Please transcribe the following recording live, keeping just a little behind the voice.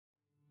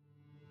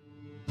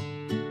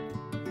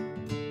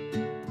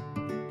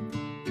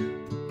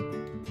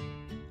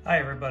Hi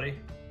everybody.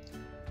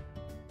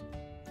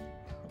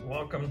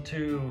 Welcome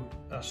to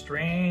a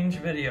strange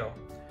video.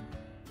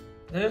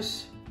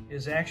 This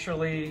is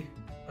actually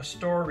a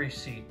store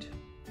receipt.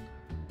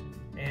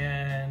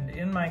 And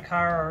in my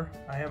car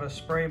I have a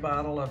spray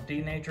bottle of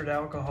denatured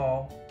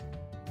alcohol.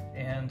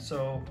 And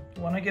so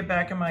when I get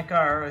back in my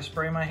car, I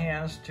spray my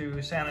hands to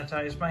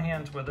sanitize my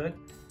hands with it.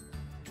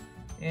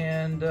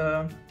 And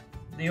the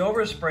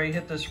overspray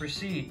hit this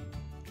receipt.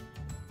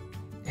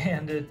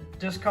 And it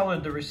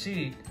discolored the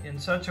receipt in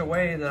such a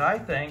way that I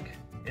think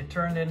it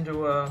turned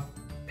into a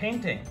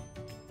painting.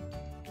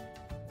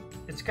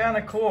 It's kind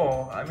of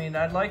cool. I mean,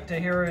 I'd like to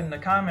hear in the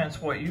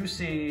comments what you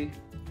see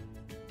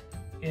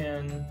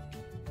in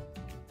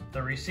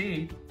the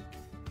receipt.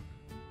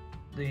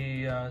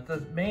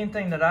 The main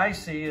thing that I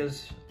see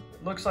is,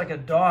 it looks like a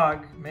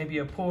dog, maybe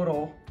a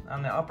poodle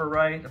on the upper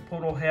right, a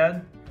poodle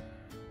head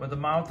with the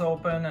mouth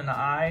open and the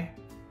eye.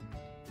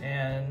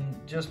 And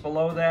just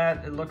below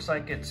that, it looks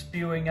like it's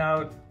spewing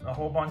out a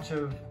whole bunch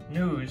of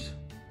news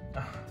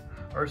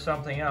or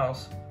something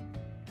else.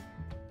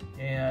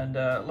 And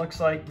it looks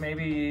like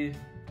maybe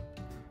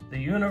the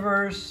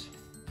universe,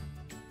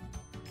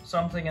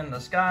 something in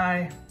the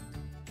sky.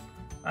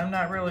 I'm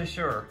not really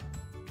sure.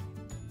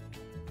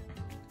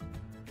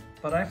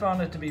 But I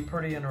found it to be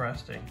pretty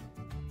interesting.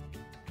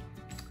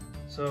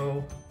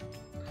 So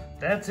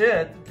that's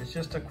it. It's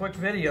just a quick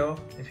video.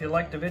 If you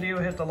liked the video,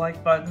 hit the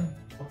like button.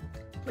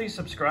 Please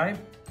subscribe.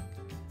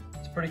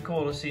 It's pretty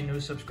cool to see new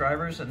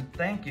subscribers, and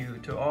thank you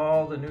to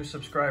all the new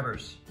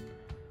subscribers.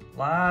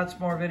 Lots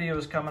more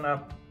videos coming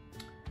up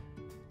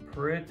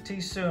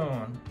pretty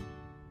soon.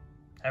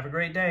 Have a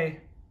great day.